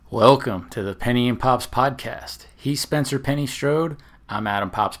Welcome to the Penny and Pops podcast. He's Spencer Penny Strode. I'm Adam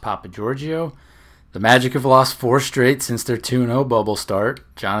Pops Papa Giorgio. The Magic have lost 4 straight since their 2-0 bubble start.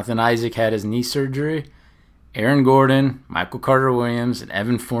 Jonathan Isaac had his knee surgery. Aaron Gordon, Michael Carter-Williams, and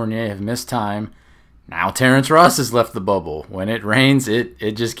Evan Fournier have missed time. Now Terrence Ross has left the bubble. When it rains, it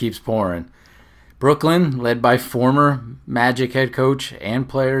just keeps pouring. Brooklyn, led by former Magic head coach and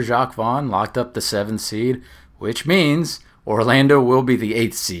player Jacques Vaughn, locked up the 7th seed, which means Orlando will be the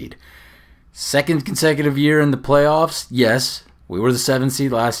 8th seed. Second consecutive year in the playoffs. Yes, we were the 7th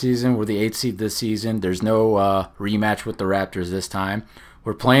seed last season. We're the 8th seed this season. There's no rematch with the Raptors this time.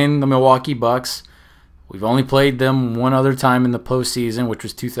 We're playing the Milwaukee Bucks. We've only played them one other time in the postseason, which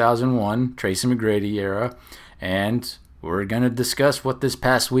was 2001, Tracy McGrady era. And we're going to discuss what this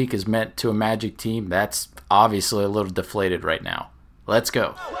past week has meant to a Magic team that's obviously a little deflated right now. Let's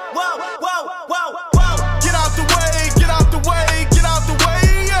go. Whoa, whoa, whoa, whoa. Get out the way, get out the way, get out the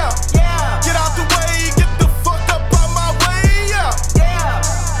way, yeah. Yeah. Get out the way, get the fuck up out my way, yeah. Yeah.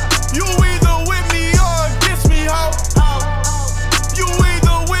 You either with me or against me, ho. You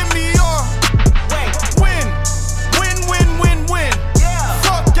either with me or win. Win. Yeah.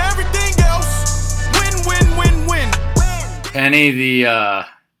 Fuck everything else. Win. Penny, the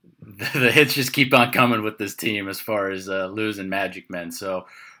hits just keep on coming with this team as far as losing Magic men. So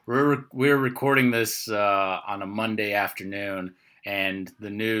we're recording this on a Monday afternoon, and the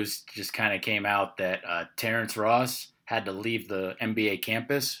news just kind of came out that Terrence Ross had to leave the NBA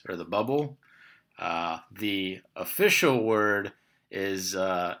campus or the bubble. The official word is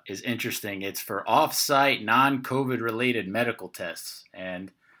interesting. It's for off-site, non-COVID related medical tests,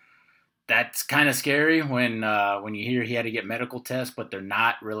 and that's kind of scary when you hear he had to get medical tests, but they're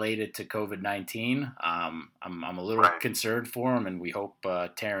not related to COVID-19. I'm a little concerned for him, and we hope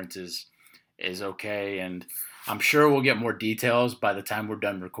Terrence is okay. And I'm sure we'll get more details by the time we're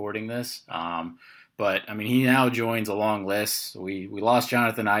done recording this. But I mean, he now joins a long list. We lost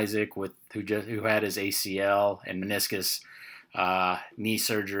Jonathan Isaac who had his ACL and meniscus knee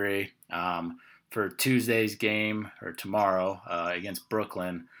surgery for Tuesday's game or tomorrow against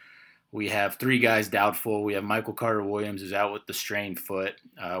Brooklyn. We have 3 guys doubtful. We have Michael Carter-Williams, who's out with the strained foot.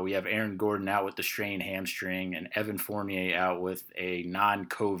 We have Aaron Gordon out with the strained hamstring, and Evan Fournier out with a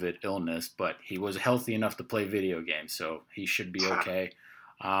non-COVID illness, but he was healthy enough to play video games, so he should be okay.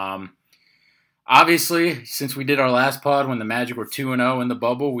 Obviously, since we did our last pod when the Magic were 2-0 in the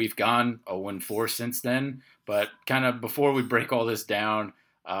bubble, we've gone 0-4 since then. But kind of before we break all this down,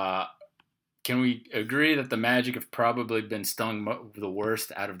 can we agree that the Magic have probably been stung the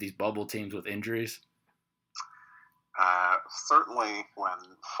worst out of these bubble teams with injuries? Certainly when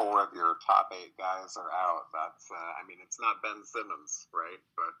 4 of your top 8 guys are out, that's, it's not Ben Simmons, right?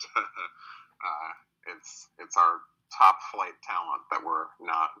 But it's our top flight talent that we're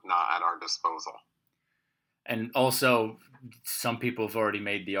not at our disposal. And also, some people have already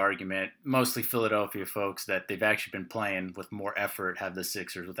made the argument, mostly Philadelphia folks, that they've actually been playing with more effort, have the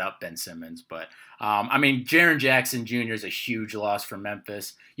Sixers without Ben Simmons. But, Jaren Jackson Jr. is a huge loss for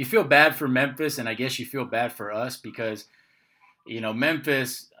Memphis. You feel bad for Memphis, and I guess you feel bad for us because,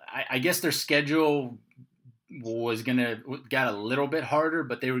 Memphis, I guess their schedule got a little bit harder,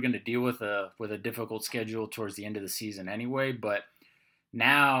 but they were going to deal with a difficult schedule towards the end of the season anyway. But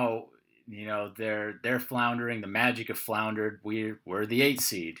now, they're floundering. The Magic have floundered. We're the 8th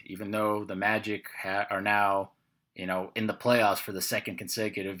seed, even though the Magic are now, in the playoffs for the 2nd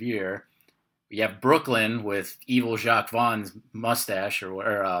consecutive year. You have Brooklyn with evil Jacques Vaughn's mustache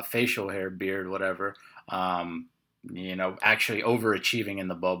or facial hair, beard, whatever, actually overachieving in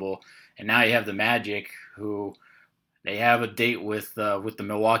the bubble. And now you have the Magic, who they have a date with the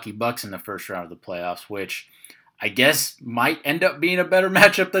Milwaukee Bucks in the first round of the playoffs, which I guess might end up being a better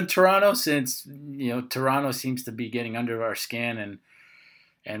matchup than Toronto, since Toronto seems to be getting under our skin,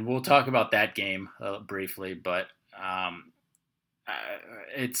 and we'll talk about that game briefly. But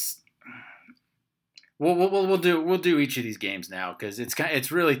we'll do each of these games now, because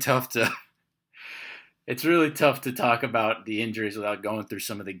it's really tough to. It's really tough to talk about the injuries without going through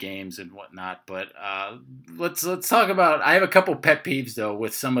some of the games and whatnot. But let's talk about. I have a couple pet peeves though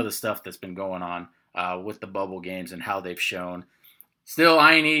with some of the stuff that's been going on with the bubble games and how they've shown. Still,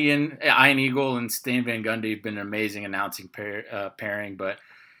 Ian Eagle and Stan Van Gundy have been an amazing announcing pairing. But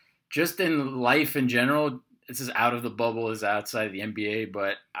just in life in general, this is out of the bubble, is outside of the NBA.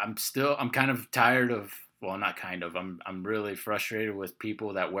 But I'm kind of tired of. Well, not kind of. I'm really frustrated with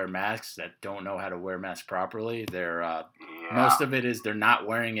people that wear masks that don't know how to wear masks properly. Most of it is they're not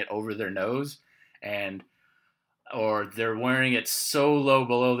wearing it over their nose, and or they're wearing it so low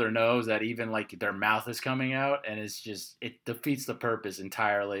below their nose that even like their mouth is coming out, and it defeats the purpose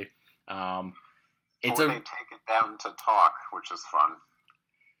entirely. It's or they take it down to talk, which is fun.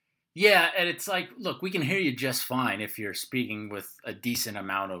 Yeah, and it's like, look, we can hear you just fine if you're speaking with a decent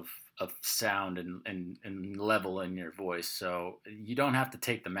amount of sound and level in your voice. So you don't have to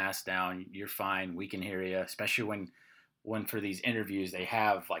take the mask down. You're fine. We can hear you, especially when for these interviews they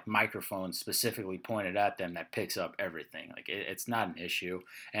have like microphones specifically pointed at them that picks up everything. Like it's not an issue.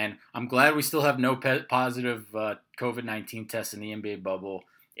 And I'm glad we still have no positive COVID-19 tests in the NBA bubble.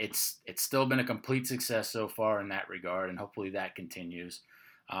 It's still been a complete success so far in that regard, and hopefully that continues.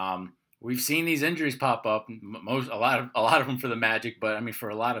 We've seen these injuries pop up, a lot of them for the Magic, but I mean for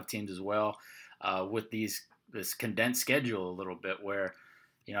a lot of teams as well, with this condensed schedule a little bit, where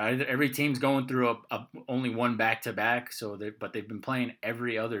every team's going through only one back-to-back, but they've been playing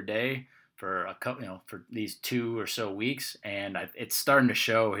every other day for a couple, for these 2 or so weeks, and it's starting to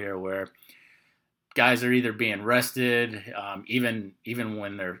show here where guys are either being rested, even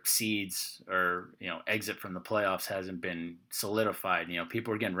when their seeds or exit from the playoffs hasn't been solidified.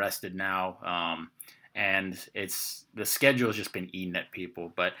 People are getting rested now, and the schedule has just been eating at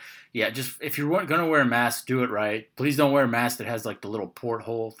people. But yeah, just if you're going to wear a mask, do it right. Please don't wear a mask that has like the little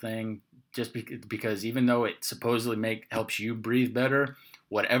porthole thing, just because even though it supposedly helps you breathe better,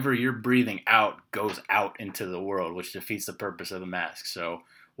 whatever you're breathing out goes out into the world, which defeats the purpose of the mask. So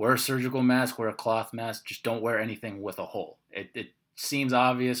wear a surgical mask, wear a cloth mask. Just don't wear anything with a hole. It seems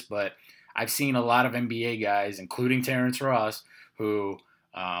obvious, but I've seen a lot of NBA guys, including Terrence Ross, who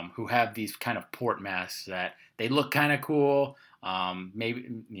have these kind of port masks that they look kind of cool.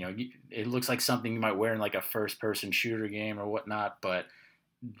 Maybe it looks like something you might wear in like a first-person shooter game or whatnot, but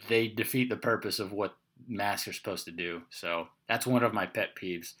they defeat the purpose of what masks are supposed to do. So that's one of my pet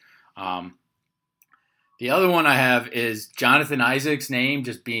peeves. The other one I have is Jonathan Isaac's name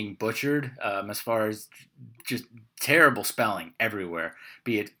just being butchered, as far as just terrible spelling everywhere,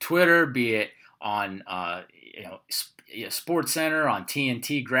 be it Twitter, be it on Sports Center, on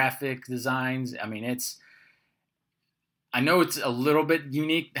TNT graphic designs. I mean, I know it's a little bit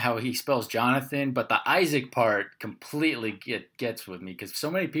unique how he spells Jonathan, but the Isaac part completely gets with me because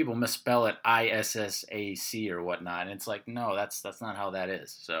so many people misspell it ISSAC or whatnot, and it's like, no, that's not how that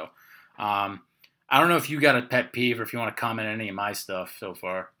is. So, I don't know if you got a pet peeve or if you want to comment on any of my stuff so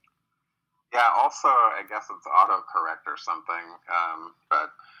far. Yeah, also, I guess it's autocorrect or something, but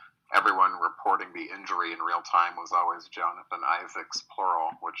everyone reporting the injury in real time was always Jonathan Isaacs, plural,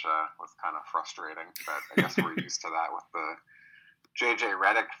 which was kind of frustrating, but I guess we're used to that with the JJ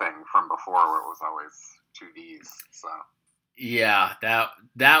Redick thing from before where it was always 2 Ds, so. Yeah,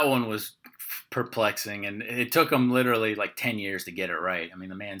 that one was perplexing, and it took him literally like 10 years to get it right. I mean,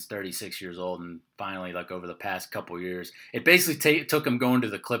 the man's 36 years old, and finally, like over the past couple years, it basically took him going to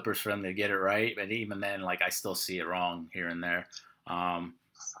the Clippers for him to get it right. But even then, like I still see it wrong here and there. I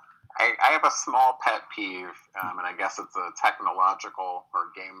have a small pet peeve, and I guess it's a technological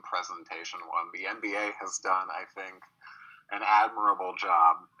or game presentation one. The NBA has done, I think, an admirable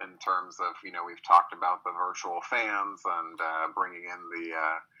job in terms of, we've talked about the virtual fans and bringing in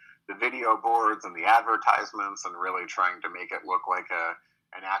the video boards and the advertisements and really trying to make it look like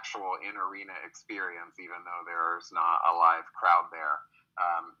an actual in-arena experience, even though there's not a live crowd there.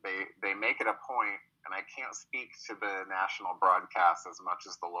 They make it a point, and I can't speak to the national broadcasts as much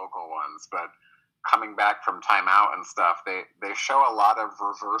as the local ones, but coming back from timeout and stuff, they show a lot of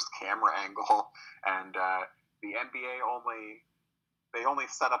reverse camera angle, and the NBA only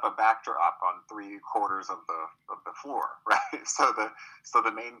set up a backdrop on 3/4 of the floor, right? So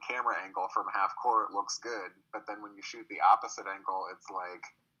the main camera angle from half court looks good, but then when you shoot the opposite angle, it's like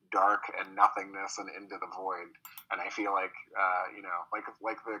dark and nothingness and into the void. And I feel like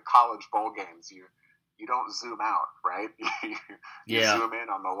like the college bowl games, you don't zoom out, right? you zoom in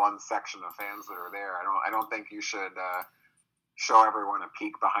on the one section of fans that are there. I don't think you should show everyone a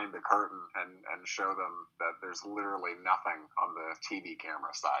peek behind the curtain and show them that there's literally nothing on the TV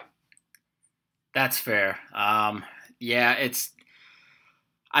camera side. That's fair. I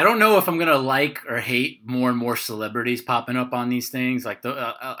don't know if I'm gonna like or hate more and more celebrities popping up on these things. Like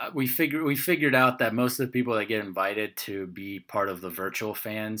we figured out that most of the people that get invited to be part of the virtual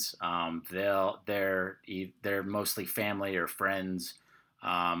fans, they're mostly family or friends,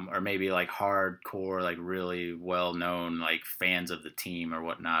 or maybe like hardcore, like really well known like fans of the team or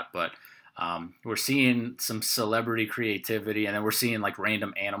whatnot. But we're seeing some celebrity creativity, and then we're seeing like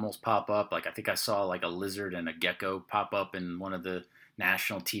random animals pop up. Like I think I saw like a lizard and a gecko pop up in one of the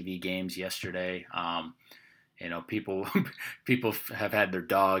national TV games yesterday. People have had their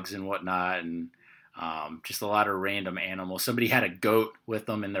dogs and whatnot, and Just a lot of random animals. Somebody had a goat with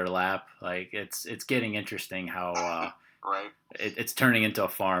them in their lap. Like it's getting interesting how right. It's turning into a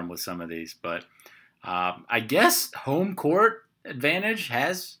farm with some of these. But I guess home court advantage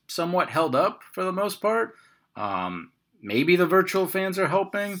has somewhat held up for the most part. Maybe the virtual fans are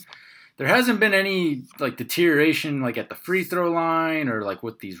helping. There hasn't been any like deterioration like at the free throw line or like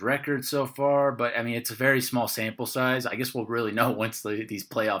with these records so far, but I mean it's a very small sample size. I guess we'll really know once these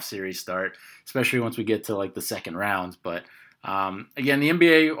playoff series start, especially once we get to like the second rounds. But again, the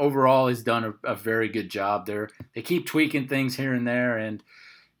NBA overall has done a very good job. They keep tweaking things here and there, and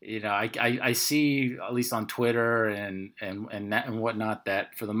I see at least on Twitter and whatnot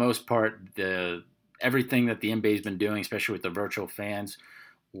that for the most part everything that the NBA has been doing, especially with the virtual fans,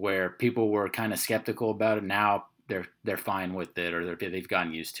 where people were kind of skeptical about it, now they're fine with it, or they've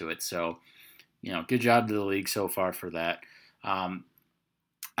gotten used to it. So, good job to the league so far for that.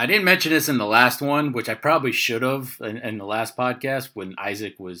 I didn't mention this in the last one, which I probably should have in the last podcast when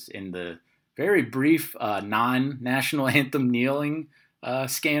Isaac was in the very brief non-national anthem kneeling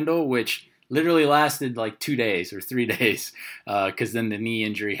scandal, which literally lasted like 2 days or 3 days because then the knee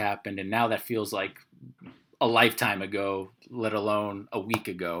injury happened, and now that feels like a lifetime ago, let alone a week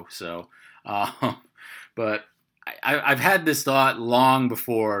ago. So, but I've had this thought long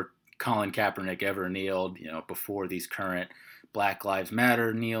before Colin Kaepernick ever kneeled, before these current Black Lives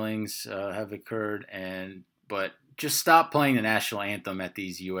Matter kneelings have occurred. But just stop playing the national anthem at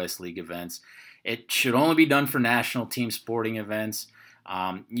these U.S. League events. It should only be done for national team sporting events.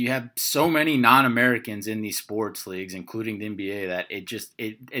 You have so many non-Americans in these sports leagues, including the NBA, that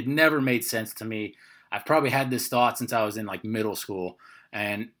it never made sense to me. I've probably had this thought since I was in like middle school,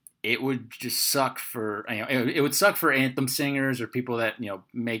 and it would just suck for it would suck for anthem singers or people that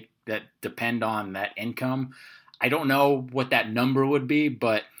that depend on that income. I don't know what that number would be,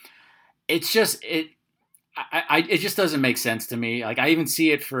 but it's just it just doesn't make sense to me. Like I even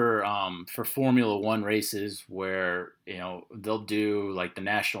see it for Formula One races where they'll do like the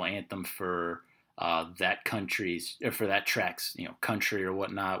national anthem for that country's or for that track's country or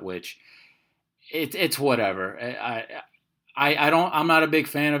whatnot, which it's whatever. I'm not a big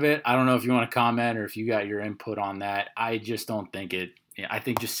fan of it. I don't know if you want to comment or if you got your input on that. I just don't think it. I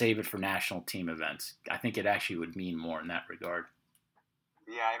think just save it for national team events. I think it actually would mean more in that regard.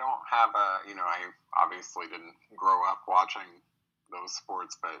 Yeah, I don't have I obviously didn't grow up watching those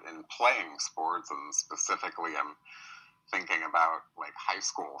sports, but in playing sports, and specifically I'm thinking about like high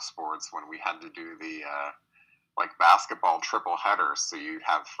school sports when we had to do the like basketball triple headers. So you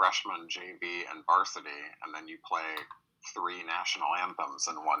have freshman, JV, and varsity, and then you play 3 national anthems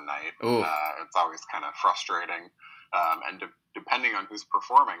in one night. It's always kind of frustrating. And depending on who's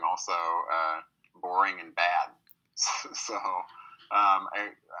performing, also boring and bad. So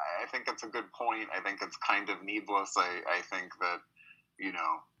I think it's a good point. I think it's kind of needless. I think that,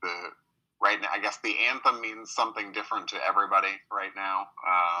 right now, I guess the anthem means something different to everybody right now,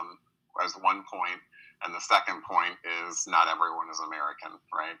 as one point. And the second point is not everyone is American,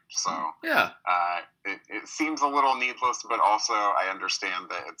 right? So yeah, it seems a little needless, but also I understand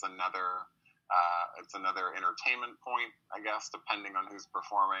that it's another entertainment point, I guess, depending on who's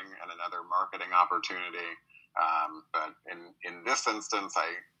performing, and another marketing opportunity. But in this instance,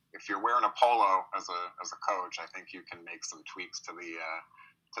 if you're wearing a polo as a coach, I think you can make some tweaks to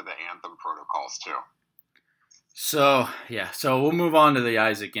the anthem protocols too. So we'll move on to the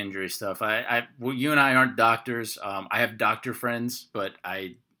Isaac injury stuff. You and I aren't doctors. I have doctor friends, but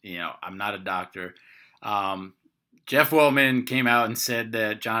I'm not a doctor. Jeff Weltman came out and said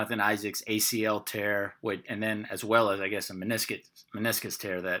that Jonathan Isaac's ACL tear, and then as well as I guess a meniscus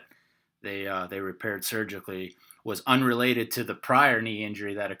tear that they repaired surgically, was unrelated to the prior knee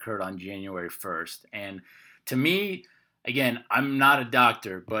injury that occurred on January 1st. And to me, again, I'm not a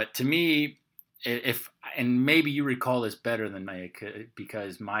doctor, but to me, and maybe you recall this better than me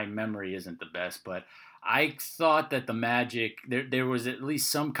because my memory isn't the best, but I thought that the Magic, there was at least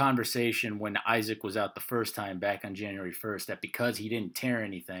some conversation when Isaac was out the first time back on January 1st that because he didn't tear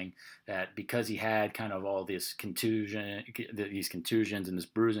anything, that because he had kind of all these contusions and this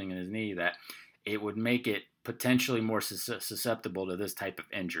bruising in his knee, that it would make it potentially more susceptible to this type of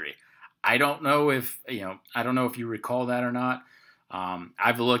injury. I don't know if you recall that or not.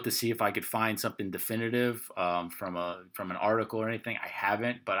 I've looked to see if I could find something definitive from an article or anything. I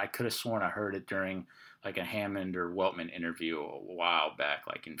haven't, but I could have sworn I heard it during like a Hammond or Weltman interview a while back,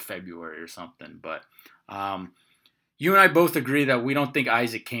 like in February or something. But you and I both agree that we don't think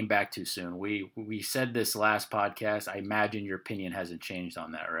Isaac came back too soon. We said this last podcast. I imagine your opinion hasn't changed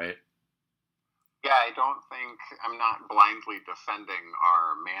on that, right? Yeah, I don't think I'm not blindly defending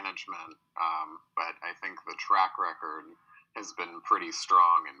our management, but I think the track record has been pretty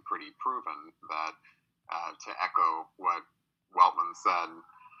strong and pretty proven that, to echo what Weltman said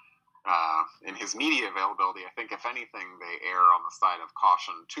in his media availability, I think if anything, they err on the side of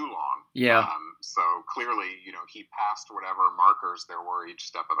caution too long. Yeah. So clearly, he passed whatever markers there were each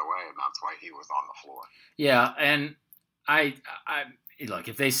step of the way, and that's why he was on the floor. Yeah, and I look,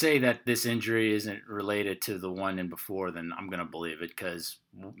 if they say that this injury isn't related to the one in before, then I'm gonna believe it because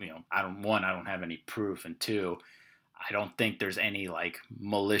I don't have any proof, and two, I don't think there's any like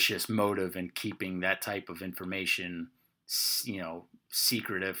malicious motive in keeping that type of information,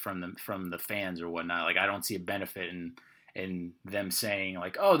 secretive from the fans or whatnot. Like I don't see a benefit in them saying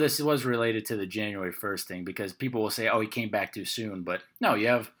like, oh, this was related to the January 1st thing, because people will say, oh, he came back too soon. But no, you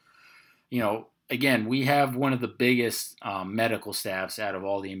have, again, we have one of the biggest medical staffs out of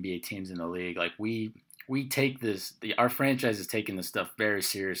all the NBA teams in the league. Like we take this, our franchise is taking this stuff very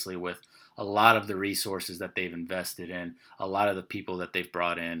seriously with a lot of the resources that they've invested in, a lot of the people that they've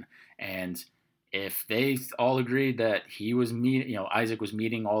brought in. And if they all agreed that he was Isaac was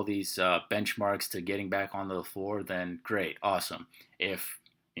meeting all these benchmarks to getting back onto the floor, then great, awesome. If,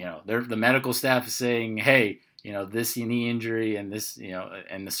 the medical staff is saying, hey, this knee injury and this,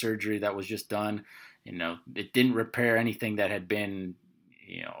 and the surgery that was just done, it didn't repair anything that had been,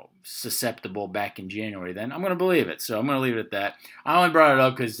 susceptible back in January, then I'm going to believe it. So I'm going to leave it at that. I only brought it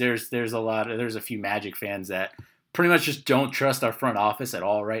up because there's a few Magic fans that pretty much just don't trust our front office at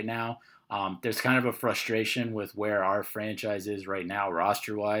all right now. There's kind of a frustration with where our franchise is right now,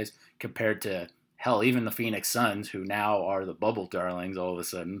 roster-wise, compared to, hell, even the Phoenix Suns, who now are the bubble darlings all of a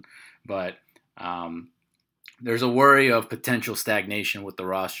sudden. But there's a worry of potential stagnation with the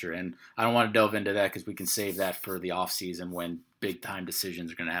roster, and I don't want to delve into that because we can save that for the offseason when big-time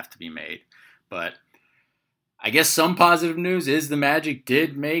decisions are going to have to be made. But I guess some positive news is the Magic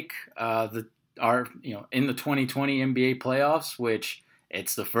did make in the 2020 NBA playoffs, which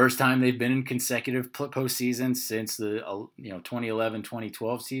it's the first time they've been in consecutive postseasons since the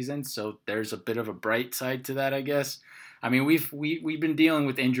 2011-2012 season. So there's a bit of a bright side to that, I guess. I mean, we've been dealing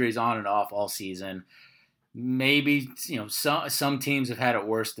with injuries on and off all season. Maybe some teams have had it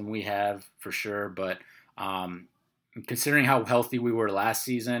worse than we have for sure, but considering how healthy we were last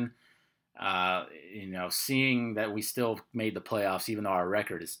season, seeing that we still made the playoffs, even though our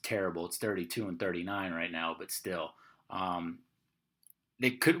record is terrible, it's 32-39 right now, but still.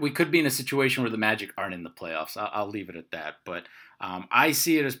 We could be in a situation where the Magic aren't in the playoffs. I'll leave it at that. But I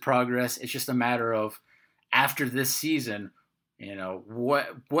see it as progress. It's just a matter of after this season, what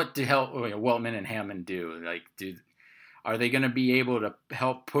do Weltman and Hammond do? Like, are they going to be able to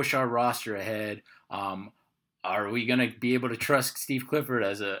help push our roster ahead? Are we going to be able to trust Steve Clifford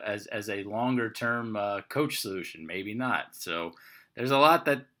as a longer term coach solution? Maybe not. So there's a lot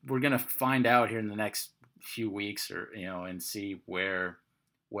that we're going to find out here in the next few weeks, and see where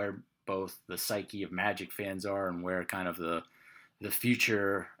both the psyche of Magic fans are and where kind of the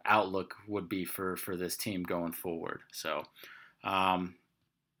future outlook would be for this team going forward. So, all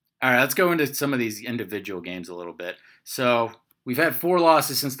right, let's go into some of these individual games a little bit. So we've had 4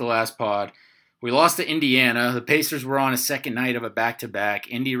 losses since the last pod. We lost to Indiana. The Pacers were on a second night of a back-to-back.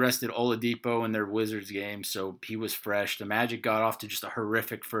 Indy rested Oladipo in their Wizards game, so he was fresh. The Magic got off to just a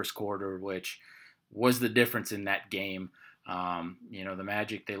horrific first quarter, which was the difference in that game. The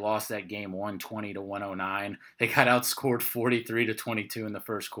Magic, they lost that game 120-109. They got outscored 43-22 in the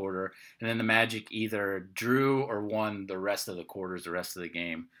first quarter, and then the Magic either drew or won the rest of the quarters, the rest of the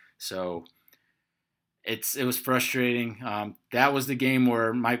game. So it was frustrating. That was the game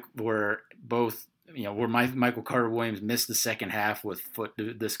where Michael Carter Williams missed the second half with foot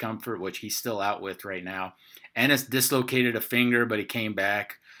discomfort, which he's still out with right now. Ennis dislocated a finger, but he came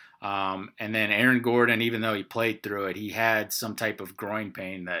back. And then Aaron Gordon, even though he played through it, he had some type of groin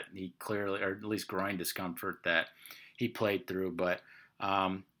pain that he clearly, or at least groin discomfort that he played through. But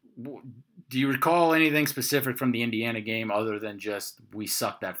do you recall anything specific from the Indiana game other than just we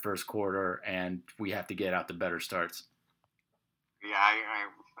sucked that first quarter and we have to get out the better starts? Yeah,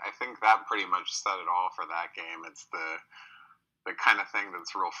 I think that pretty much said it all for that game. It's the kind of thing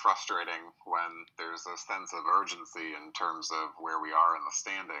that's real frustrating when there's a sense of urgency in terms of where we are in the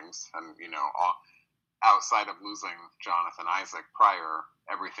standings. And, outside of losing Jonathan Isaac prior,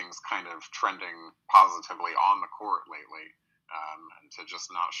 everything's kind of trending positively on the court lately. And to just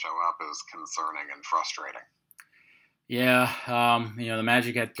not show up is concerning and frustrating. Yeah, the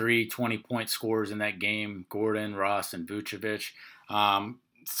Magic had 3 20-point scores in that game, Gordon, Ross, and Vucevic.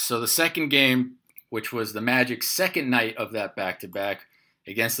 So the second game, which was the Magic's second night of that back-to-back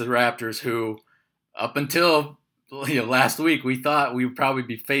against the Raptors, who Up until last week, we thought we would probably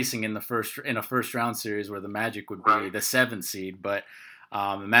be facing in a first round series where the Magic would be the 7th seed, but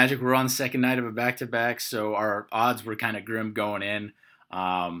the Magic were on the second night of a back to back, so our odds were kind of grim going in.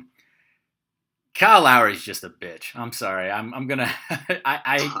 Kyle Lowry's just a bitch. I'm sorry. I'm gonna.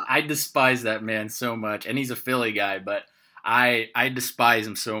 I despise that man so much, and he's a Philly guy, but I despise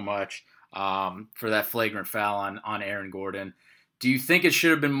him so much for that flagrant foul on Aaron Gordon. Do you think it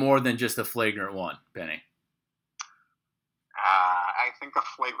should have been more than just a flagrant one, Penny? I think a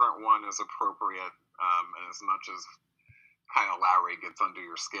flagrant one is appropriate, and as much as Kyle Lowry gets under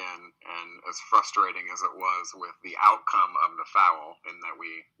your skin, and as frustrating as it was with the outcome of the foul, in that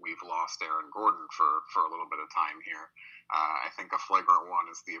we've lost Aaron Gordon for a little bit of time here, I think a flagrant one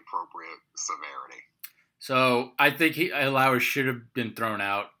is the appropriate severity. So I think Lowry should have been thrown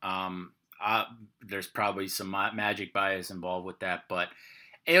out. There's probably some Magic bias involved with that, but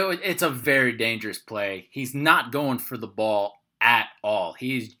it's a very dangerous play. He's not going for the ball at all.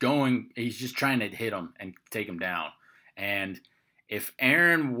 He's just trying to hit him and take him down. And if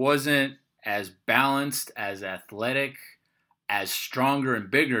Aaron wasn't as balanced, as athletic, as stronger and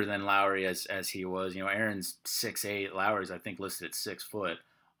bigger than Lowry as he was, Aaron's 6'8", Lowry's I think listed at 6 foot.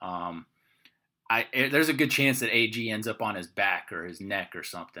 There's a good chance that AG ends up on his back or his neck or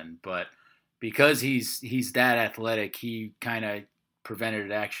something, but because he's that athletic, he kind of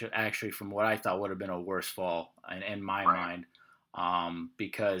prevented it actually from what I thought would have been a worse fall in my mind,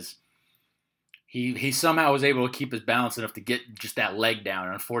 because he somehow was able to keep his balance enough to get just that leg down.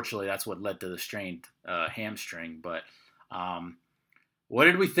 And unfortunately, that's what led to the strained hamstring. But what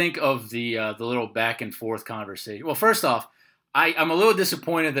did we think of the little back and forth conversation? Well, first off, I'm a little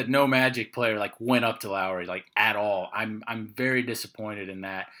disappointed that no Magic player went up to Lowry at all. I'm very disappointed in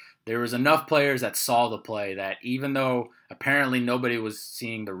that. There was enough players that saw the play that even though apparently nobody was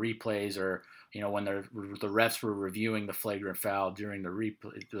seeing the replays or when the refs were reviewing the flagrant foul during the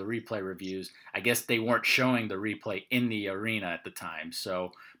replay reviews, I guess they weren't showing the replay in the arena at the time.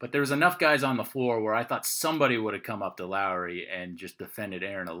 So, but there was enough guys on the floor where I thought somebody would have come up to Lowry and just defended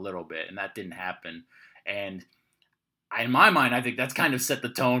Aaron a little bit, and that didn't happen. And in my mind, I think that's kind of set the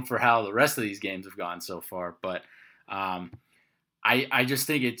tone for how the rest of these games have gone so far. But I just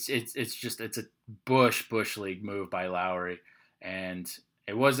think it's a Bush League move by Lowry, and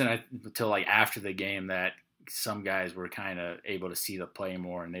it wasn't until after the game that some guys were kind of able to see the play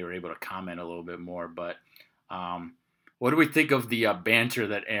more and they were able to comment a little bit more. But what do we think of the banter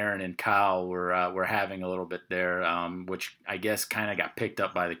that Aaron and Kyle were having a little bit there, which I guess kind of got picked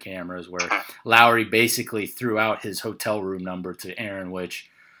up by the cameras, where Lowry basically threw out his hotel room number to Aaron, which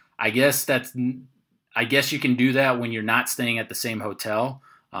I guess you can do that when you're not staying at the same hotel.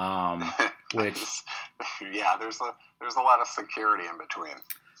 Which yeah, there's a lot of security in between.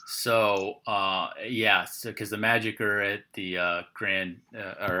 So because the Magic are at the Grand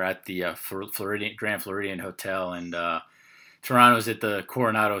Floridian Hotel, and Toronto's at the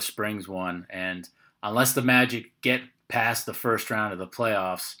Coronado Springs one. And unless the Magic get past the first round of the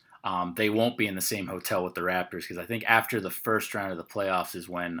playoffs, they won't be in the same hotel with the Raptors, because I think after the first round of the playoffs is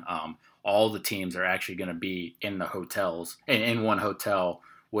when all the teams are actually going to be in the hotels, in one hotel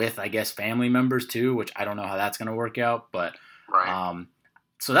with, I guess, family members too, which I don't know how that's going to work out. But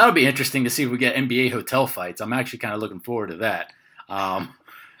so that'll be interesting to see if we get NBA hotel fights. I'm actually kind of looking forward to that.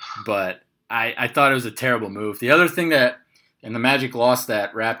 But I thought it was a terrible move. The other thing and the Magic lost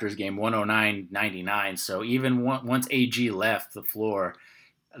that Raptors game 109-99, so even once AG left the floor,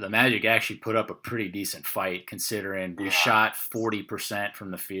 the Magic actually put up a pretty decent fight, considering we shot 40%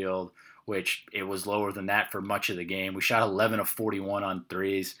 from the field, which it was lower than that for much of the game. We shot 11 of 41 on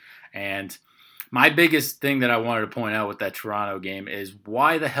threes. And my biggest thing that I wanted to point out with that Toronto game is,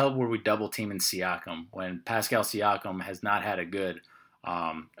 why the hell were we double teaming Siakam when Pascal Siakam has not had a good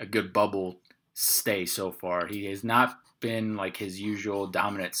bubble stay so far? He has not been his usual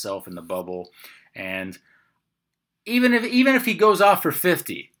dominant self in the bubble. And even if he goes off for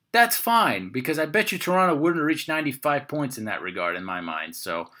 50, that's fine, because I bet you Toronto wouldn't have reached 95 points in that regard in my mind.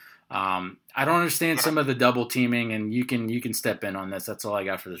 So I don't understand some of the double teaming, and you can step in on this. That's all I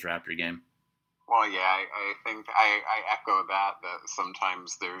got for this Raptor game. Well, yeah, I think I echo that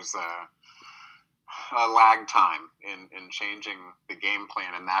sometimes there's a lag time in changing the game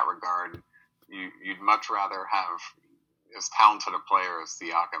plan in that regard. You'd much rather have as talented a player as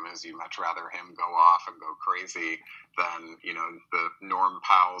Siakam is, you'd much rather him go off and go crazy than, the Norm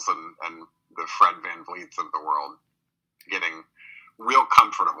Powells and the Fred VanVleets of the world getting real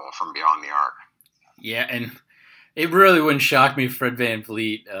comfortable from beyond the arc. Yeah, and It really wouldn't shock me if Fred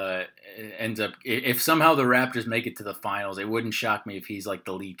VanVleet ends up, if somehow the Raptors make it to the finals, it wouldn't shock me if he's like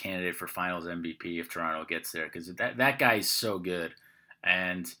the lead candidate for finals MVP if Toronto gets there, because that guy is so good.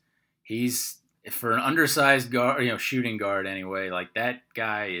 And he's, for an undersized guard, shooting guard anyway, like that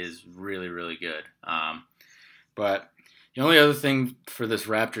guy is really, really good. But the only other thing for this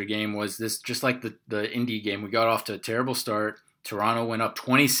Raptor game was this, just like the Indy game, we got off to a terrible start. Toronto went up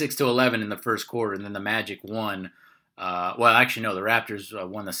 26-11 in the first quarter, and then the Magic won. The Raptors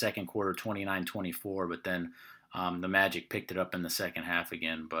won the second quarter 29-24, but then the Magic picked it up in the second half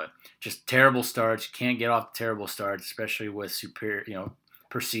again. But just terrible starts. You can't get off terrible starts, especially with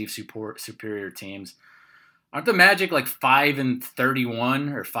perceived superior teams. Aren't the Magic like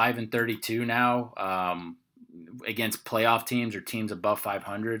 5-31 or 5-32 now against playoff teams or teams above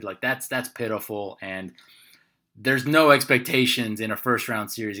 500? Like that's pitiful, and there's no expectations in a first-round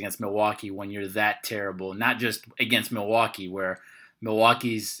series against Milwaukee when you're that terrible. Not just against Milwaukee, where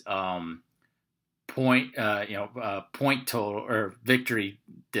Milwaukee's point total or victory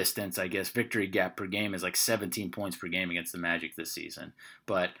distance, I guess, victory gap per game is like 17 points per game against the Magic this season.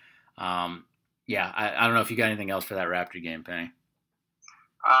 But I don't know if you got anything else for that Raptor game, Penny.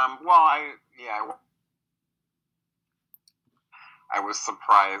 I was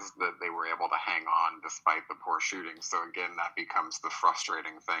surprised that they were able to hang on despite the poor shooting. So again, that becomes the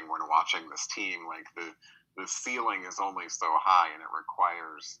frustrating thing when watching this team. Like the ceiling is only so high, and it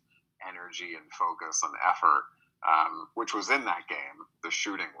requires energy and focus and effort, which was in that game. The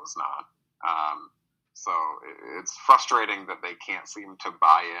shooting was not. So it's frustrating that they can't seem to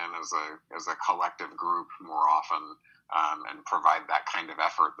buy in as a collective group more often and provide that kind of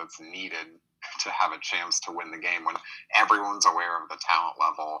effort that's needed to have a chance to win the game when everyone's aware of the talent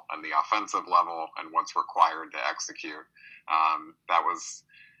level and the offensive level and what's required to execute.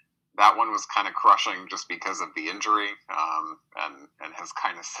 That one was kind of crushing just because of the injury and has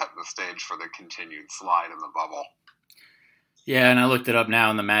kind of set the stage for the continued slide in the bubble. Yeah, and I looked it up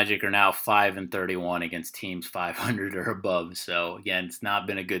now, and the Magic are now 5-31 against teams 500 or above. So again, it's not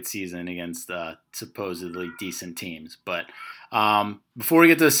been a good season against supposedly decent teams. But before we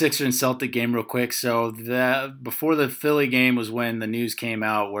get to the Sixers and Celtic game real quick, so before the Philly game was when the news came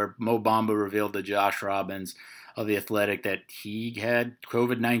out where Mo Bamba revealed to Josh Robbins of The Athletic that he had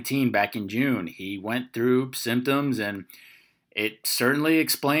COVID-19 back in June. He went through symptoms, and it certainly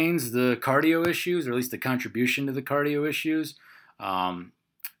explains the cardio issues, or at least the contribution to the cardio issues. And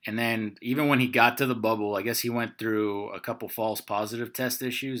then even when he got to the bubble, I guess he went through a couple false positive test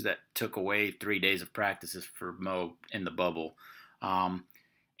issues that took away 3 days of practices for Mo in the bubble.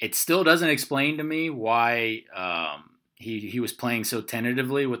 It still doesn't explain to me why he was playing so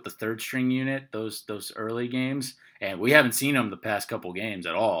tentatively with the third string unit those early games, and we haven't seen him the past couple games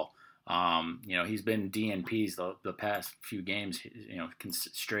at all. He's been DNPs the past few games,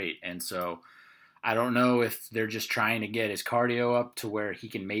 straight. And so I don't know if they're just trying to get his cardio up to where he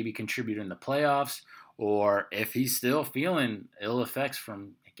can maybe contribute in the playoffs, or if he's still feeling ill effects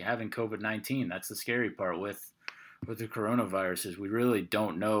from having COVID-19. That's the scary part with the coronavirus, is we really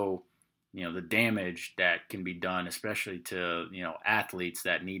don't know, the damage that can be done, especially to, athletes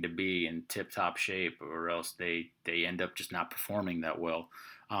that need to be in tip-top shape, or else they end up just not performing that well.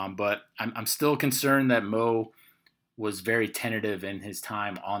 But I'm still concerned that Mo was very tentative in his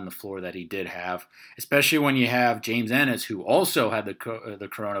time on the floor that he did have, especially when you have James Ennis, who also had the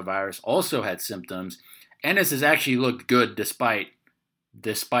coronavirus, also had symptoms. Ennis has actually looked good despite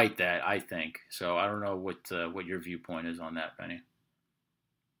that, I think. So I don't know what your viewpoint is on that, Penny.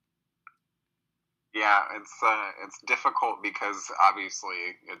 Yeah, it's difficult because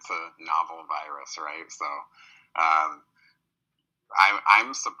obviously it's a novel virus, right? So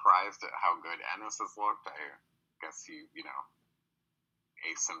I'm surprised at how good Ennis has looked. I guess he,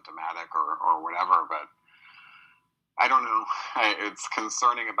 asymptomatic or whatever, but I don't know. It's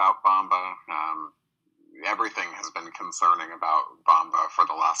concerning about Bamba. Everything has been concerning about Bamba for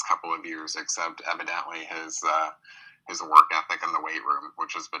the last couple of years, except evidently his work ethic in the weight room,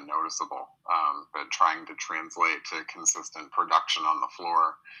 which has been noticeable, but trying to translate to consistent production on the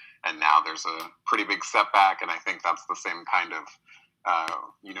floor. And now there's a pretty big setback, and I think that's the same kind of,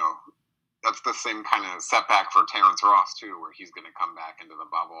 that's the same kind of setback for Terrence Ross too, where he's going to come back into the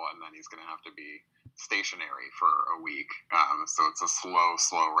bubble and then he's going to have to be stationary for a week. So it's a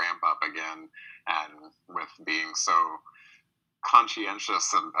slow ramp up again. And with being so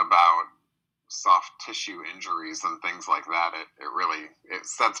conscientious about soft tissue injuries and things like that, it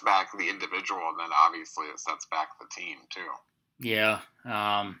sets back the individual, and then obviously it sets back the team too. Yeah.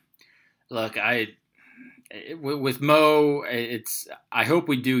 Look, with Mo, I hope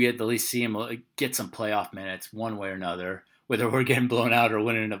we do get at least see him get some playoff minutes one way or another. Whether we're getting blown out or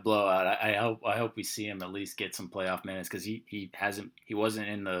winning a blowout, I hope we see him at least get some playoff minutes because he wasn't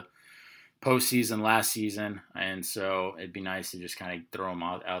in the postseason last season, and so it'd be nice to just kind of throw him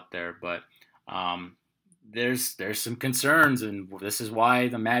out there. But there's some concerns, and this is why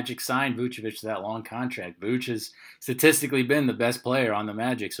the Magic signed Vucevic to that long contract. Vuce has statistically been the best player on the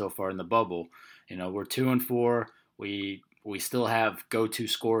Magic so far in the bubble. We're 2-4. We still have go-to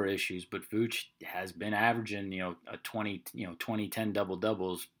scorer issues, but Vooch has been averaging, a 20-10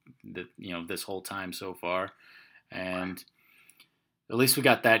 double-doubles, this whole time so far. And at least we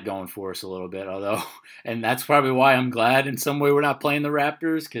got that going for us a little bit, and that's probably why I'm glad in some way we're not playing the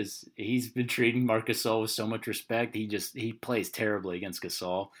Raptors, because he's been treating Marc Gasol with so much respect. He plays terribly against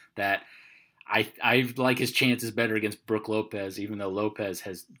Gasol that I like his chances better against Brook Lopez, even though Lopez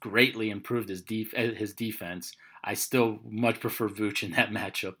has greatly improved his defense. I still much prefer Vooch in that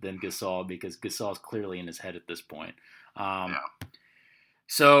matchup than Gasol, because Gasol is clearly in his head at this point.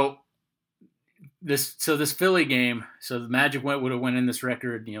 So this Philly game, so the Magic would have went in this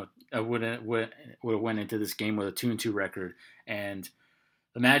record, would have went into this game with a 2-2 record, and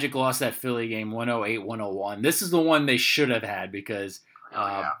the Magic lost that Philly game 108-101. This is the one they should have had because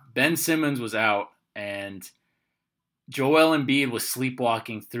Ben Simmons was out and Joel Embiid was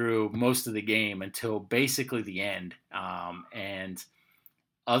sleepwalking through most of the game until basically the end. And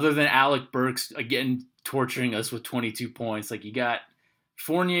other than Alec Burks, again, torturing us with 22 points, like you got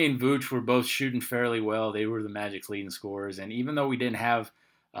Fournier and Vooch were both shooting fairly well. They were the Magic's leading scorers. And even though we didn't have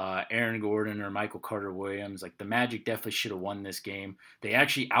Aaron Gordon or Michael Carter-Williams, like the Magic definitely should have won this game. They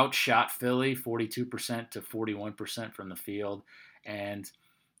actually outshot Philly 42% to 41% from the field. And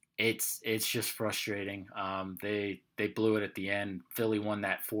it's just frustrating. They blew it at the end. Philly won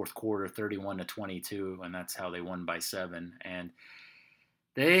that fourth quarter 31-22, and that's how they won by 7. And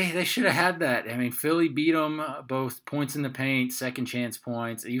they should have had that. I mean, Philly beat them both points in the paint, second chance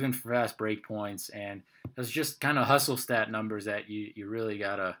points, even fast break points, and it's just kind of hustle stat numbers that you really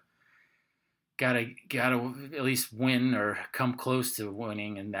gotta at least win or come close to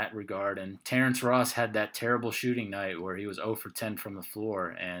winning in that regard. And Terrence Ross had that terrible shooting night where he was 0 for 10 from the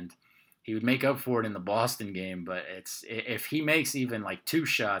floor, and he would make up for it in the Boston game. But if he makes even like 2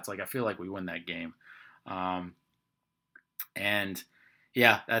 shots, like I feel like we win that game. And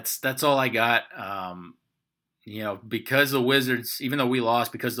yeah, that's all I got. Because the Wizards, even though we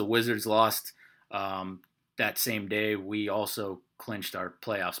lost, because the Wizards lost that same day, we also clinched our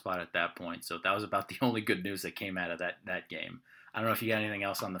playoff spot at that point. So that was about the only good news that came out of that game. I don't know if you got anything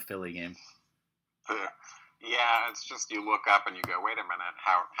else on the Philly game. Yeah, it's just you look up and you go, wait a minute,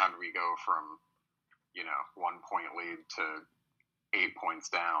 how do we go from 1 point lead to 8 points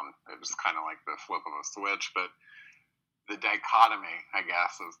down? It was kind of like the flip of a switch, but the dichotomy, I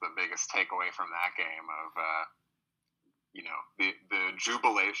guess, is the biggest takeaway from that game of the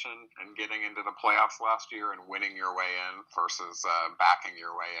jubilation and getting into the playoffs last year and winning your way in versus backing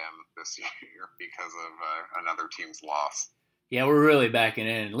your way in this year because of another team's loss. Yeah, we're really backing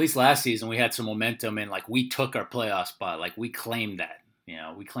in. At least last season we had some momentum and like we took our playoff spot. Like we claimed that.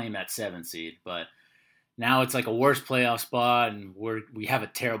 We claimed that 7 seed. But now it's like a worse playoff spot and we have a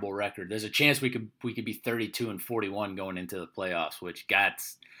terrible record. There's a chance we could be 32-41 going into the playoffs, which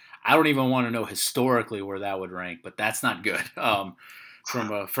I don't even want to know historically where that would rank, but that's not good.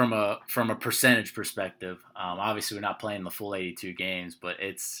 From a percentage perspective. Obviously we're not playing the full 82 games, but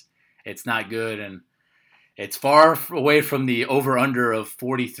it's not good, and it's far away from the over-under of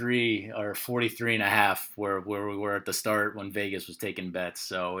 43 or 43.5 where we were at the start when Vegas was taking bets.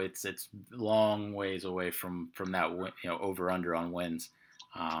 So it's long ways away from that over-under on wins.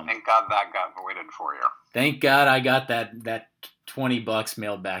 Thank God that got voided for you. Thank God I got that $20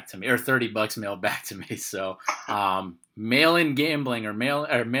 mailed back to me, or $30 mailed back to me. So mail-in gambling or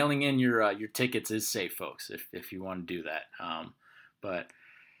mailing in your tickets is safe, folks, if you want to do that. But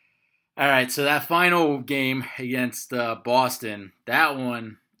all right, so that final game against Boston, that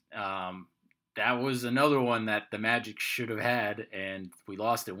one, that was another one that the Magic should have had, and we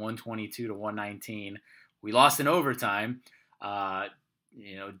lost it 122-119. We lost in overtime.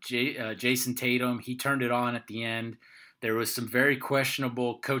 Jason Tatum, he turned it on at the end. There was some very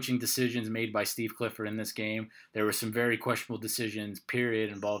questionable coaching decisions made by Steve Clifford in this game. There were some very questionable decisions, period,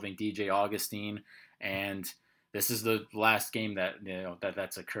 involving DJ Augustine, and this is the last game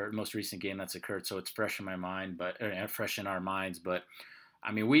that's occurred, most recent game that's occurred, so it's fresh in my mind, fresh in our minds. But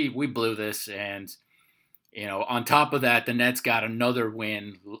I mean, we blew this, and on top of that, the Nets got another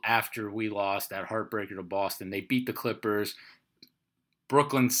win after we lost that heartbreaker to Boston. They beat the Clippers.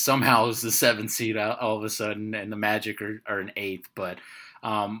 Brooklyn somehow is the 7th seed all of a sudden, and the Magic are an 8th. But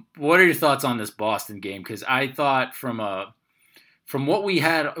what are your thoughts on this Boston game? Because I thought from what we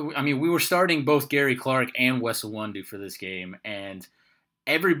had, I mean, we were starting both Gary Clark and Wes Iwundu for this game, and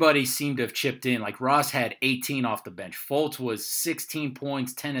everybody seemed to have chipped in. Like Ross had 18 off the bench. Fultz was 16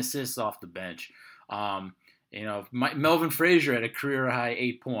 points, 10 assists off the bench. Melvin Frazier had a career high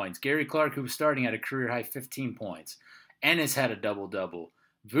 8 points. Gary Clark, who was starting, had a career high 15 points. Ennis had a double-double.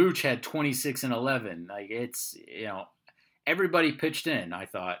 Vooch had 26 and 11. Like it's, everybody pitched in, I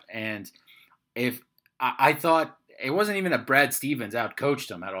thought. And I thought it wasn't even that Brad Stevens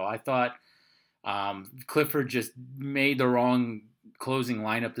outcoached him at all. I thought Clifford just made the wrong closing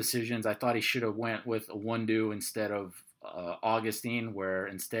lineup decisions. I thought he should have went with Iwundu instead of Augustine, where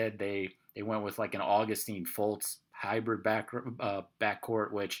instead they went with like an Augustine Fultz hybrid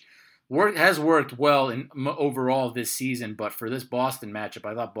backcourt, which has worked well overall this season. But for this Boston matchup,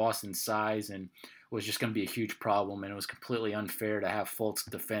 I thought Boston's size was just going to be a huge problem, and it was completely unfair to have Fultz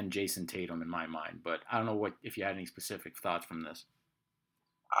defend Jason Tatum in my mind. But I don't know if you had any specific thoughts from this.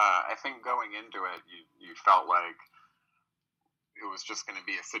 I think going into it, you felt like it was just going to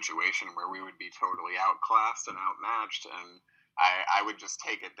be a situation where we would be totally outclassed and outmatched, and I would just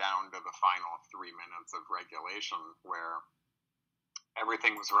take it down to the final 3 minutes of regulation where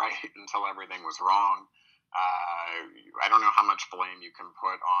everything was right until everything was wrong. I don't know how much blame you can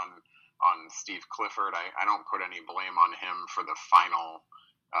put on Steve Clifford. I don't put any blame on him for the final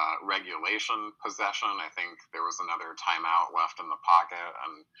regulation possession. I think there was another timeout left in the pocket,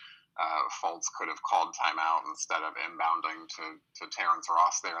 and Fultz could have called timeout instead of inbounding to Terrence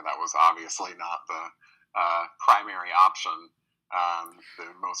Ross there. That was obviously not the primary option.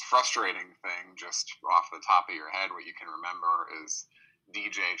 The most frustrating thing, just off the top of your head, what you can remember is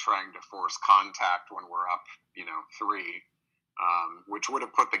DJ trying to force contact when we're up, 3, which would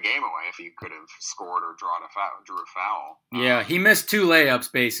have put the game away if he could have scored or drew a foul. Yeah, he missed 2 layups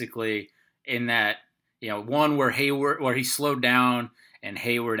basically in that, one where he slowed down and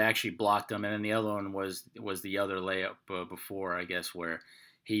Hayward actually blocked him, and then the other one was the other layup before, I guess, where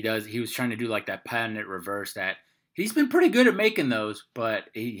he was trying to do like that patented reverse that he's been pretty good at making those, but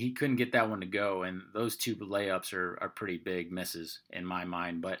he couldn't get that one to go, and those 2 layups are pretty big misses in my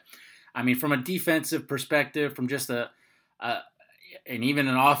mind. But I mean, from a defensive perspective, from just and even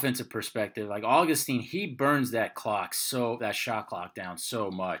an offensive perspective, like Augustine, he burns that shot clock down so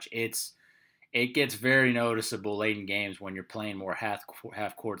much. It gets very noticeable late in games when you're playing more half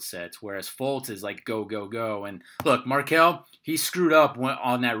court sets, whereas Fultz is like go, go, go. And look, Markelle, he screwed up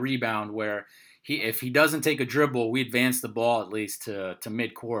on that rebound where if he doesn't take a dribble, we advance the ball at least to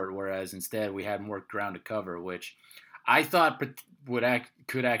midcourt, whereas instead we had more ground to cover, which I thought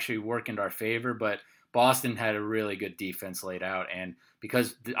could actually work into our favor. But Boston had a really good defense laid out, and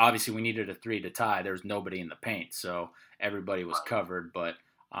because obviously we needed a 3 to tie, there was nobody in the paint, so everybody was covered. But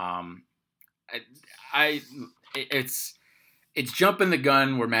it's jumping the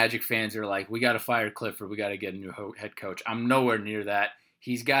gun where Magic fans are like, we got to fire Clifford, we got to get a new head coach. I'm nowhere near that.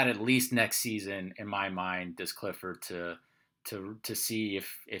 He's got at least next season, in my mind, does Clifford to see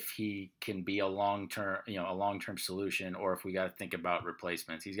if he can be a long-term solution, or if we got to think about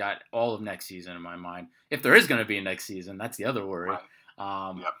replacements. He's got all of next season in my mind. If there is going to be a next season, that's the other worry.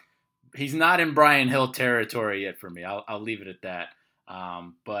 Right. Yep. He's not in Brian Hill territory yet for me. I'll leave it at that.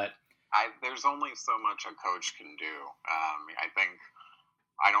 But there's only so much a coach can do. I think.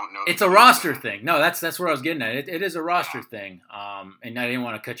 I don't know. It's a roster thing. No, that's where I was getting at. It is a roster thing. And I didn't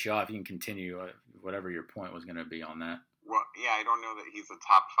want to cut you off. You can continue whatever your point was going to be on that. Well, yeah, I don't know that he's a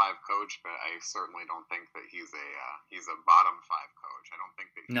top 5 coach, but I certainly don't think that he's a bottom 5 coach. I don't think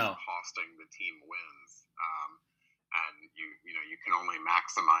that he's costing the team wins. And you can only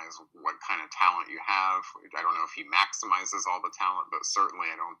maximize what kind of talent you have. I don't know if he maximizes all the talent, but certainly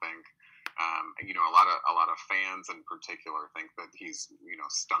I don't think. A lot of fans in particular think that he's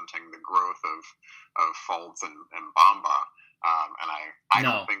stunting the growth of Fultz and Bamba, and I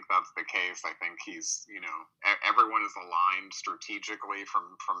don't think that's the case. I think he's everyone is aligned strategically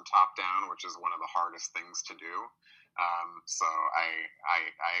from top down, which is one of the hardest things to do. So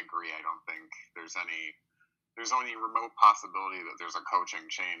I agree. I don't think there's any remote possibility that there's a coaching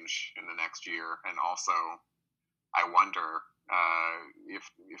change in the next year, and also I wonder. If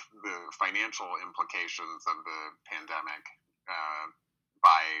the financial implications of the pandemic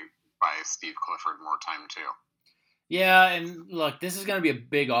buy Steve Clifford more time too. Yeah, and look, this is going to be a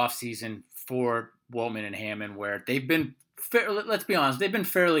big offseason for Waltman and Hammond, where they've been, let's be honest, they've been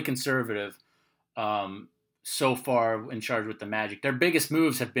fairly conservative so far in charge with the Magic. Their biggest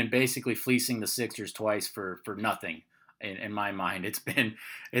moves have been basically fleecing the Sixers twice for nothing. in my mind. It's been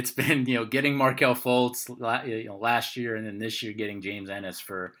getting Markelle Fultz last year, and then this year getting James Ennis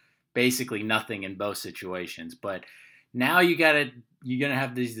for basically nothing in both situations. But now you're gonna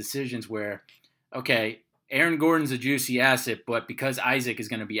have these decisions where, okay, Aaron Gordon's a juicy asset, but because Isaac is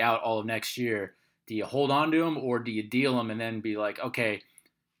going to be out all of next year, do you hold on to him or do you deal him and then be like, okay,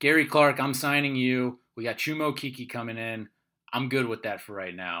 Gary Clark, I'm signing you. We got Chuma Okeke coming in. I'm good with that for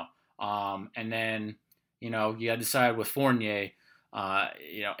right now. And then, you got to decide with Fournier,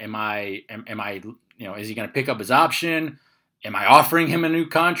 am I, is he going to pick up his option? Am I offering him a new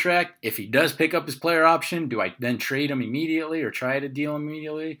contract? If he does pick up his player option, do I then trade him immediately or try to deal him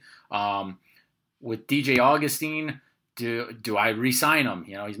immediately? With DJ Augustine, do I re-sign him?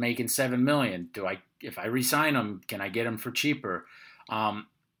 He's making $7 million. If I re-sign him, can I get him for cheaper?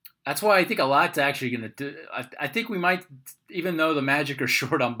 That's why I think a lot's actually going to do. I think we might, even though the Magic are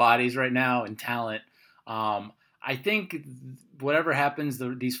short on bodies right now and talent, I think whatever happens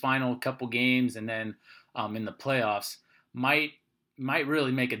these final couple games and then in the playoffs might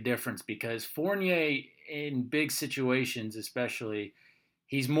really make a difference, because Fournier in big situations especially,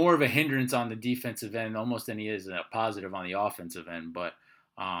 he's more of a hindrance on the defensive end almost than he is a positive on the offensive end. But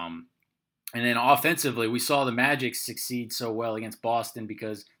and then offensively, we saw the Magic succeed so well against Boston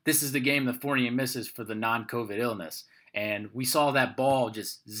because this is the game that Fournier misses for the non-COVID illness. And we saw that ball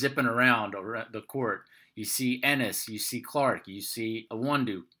just zipping around the court. You see Ennis, you see Clark, you see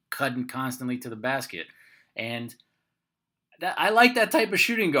Awundu cutting constantly to the basket. And I like that type of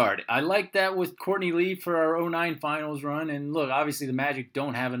shooting guard. I like that with Courtney Lee for our 2009 finals run. And look, obviously the Magic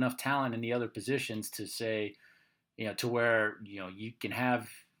don't have enough talent in the other positions to say, to where, you can have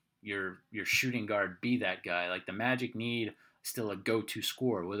your shooting guard be that guy. Like the Magic need still a go-to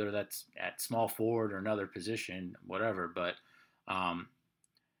scorer, whether that's at small forward or another position, whatever. But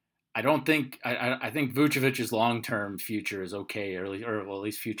I don't think I think Vucevic's long-term future is okay, or at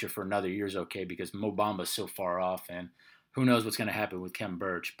least future for another year is okay, because Mo Bamba's so far off, and who knows what's going to happen with Khem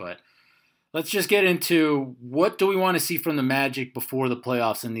Birch. But let's just get into what do we want to see from the Magic before the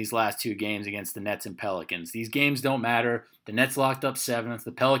playoffs in these last two games against the Nets and Pelicans. These games don't matter. The Nets locked up 7th.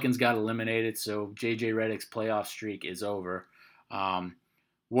 The Pelicans got eliminated, so J.J. Redick's playoff streak is over. I'll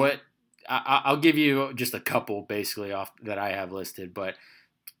give you just a couple basically off that I have listed, but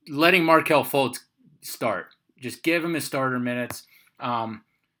letting Markelle Fultz start. Just give him his starter minutes.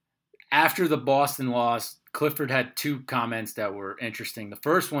 After the Boston loss, Clifford had two comments that were interesting. The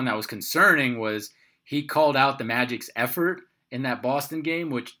first one that was concerning was he called out the Magic's effort in that Boston game,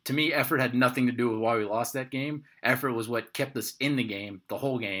 which to me, effort had nothing to do with why we lost that game. Effort was what kept us in the game, the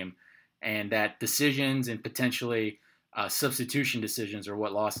whole game, and that decisions and potentially substitution decisions are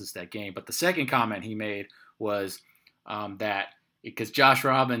what lost us that game. But the second comment he made was that because Josh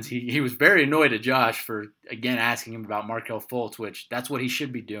Robbins, he was very annoyed at Josh for, again, asking him about Markelle Fultz, which that's what he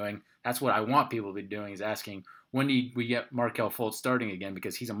should be doing. That's what I want people to be doing, is asking, when do we get Markelle Fultz starting again?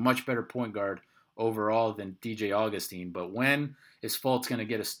 Because he's a much better point guard overall than DJ Augustine. But when is Fultz going to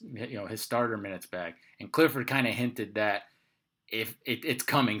get his starter minutes back? And Clifford kind of hinted that if it's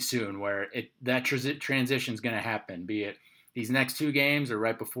coming soon, where that transition is going to happen, be it these next two games or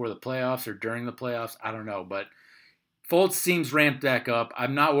right before the playoffs or during the playoffs, I don't know. But Fultz seems ramped back up.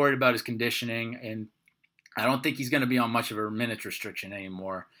 I'm not worried about his conditioning, and I don't think he's going to be on much of a minutes restriction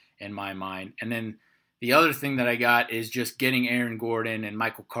anymore in my mind. And then the other thing that I got is just getting Aaron Gordon and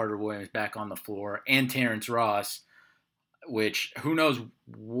Michael Carter-Williams back on the floor, and Terrence Ross, which who knows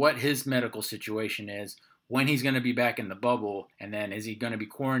what his medical situation is, when he's going to be back in the bubble, and then is he going to be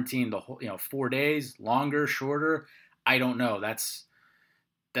quarantined the whole 4 days, longer, shorter? I don't know. That's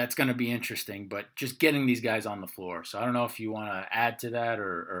going to be interesting, but just getting these guys on the floor. So I don't know if you want to add to that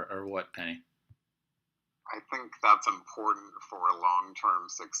or what, Penny. I think that's important for long-term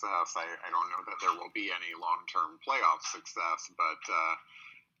success. I don't know that there will be any long-term playoff success, but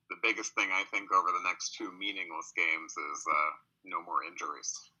the biggest thing I think over the next two meaningless games is no more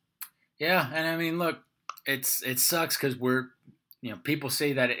injuries. Yeah, and I mean, look, it sucks because people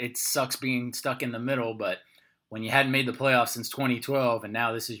say that it sucks being stuck in the middle, but when you hadn't made the playoffs since 2012, and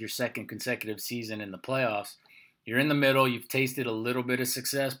now this is your second consecutive season in the playoffs, you're in the middle, you've tasted a little bit of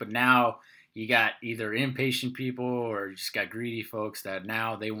success, but now you got either impatient people or you just got greedy folks that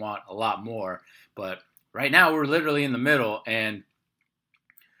now they want a lot more. But right now we're literally in the middle, and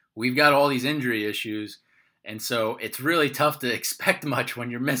we've got all these injury issues, and so it's really tough to expect much when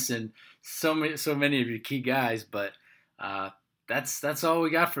you're missing so many of your key guys. But that's all we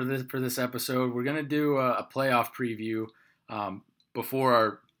got for this episode. We're gonna do a playoff preview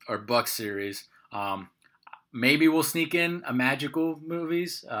before our Bucks series. Maybe we'll sneak in a magical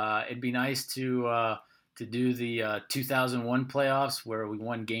movies. It'd be nice to to do the 2001 playoffs where we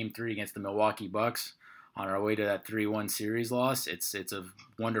won Game 3 against the Milwaukee Bucks on our way to that 3-1 series loss. It's a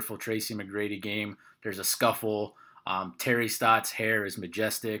wonderful Tracy McGrady game. There's a scuffle. Terry Stott's hair is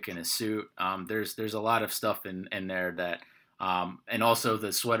majestic in his suit. There's a lot of stuff in there that and also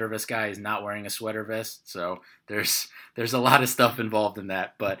the sweater vest guy is not wearing a sweater vest. So there's a lot of stuff involved in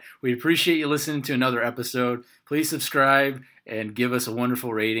that. But we appreciate you listening to another episode. Please subscribe and give us a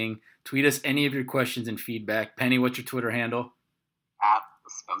wonderful rating. Tweet us any of your questions and feedback. Penny, what's your Twitter handle? At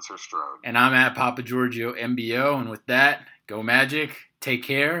Spencer Strode. And I'm at Papa Giorgio MBO. And with that, go Magic, take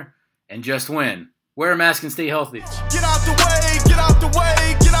care, and just win. Wear a mask and stay healthy. Get out the way, get out the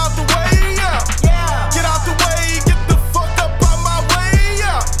way, get out the way.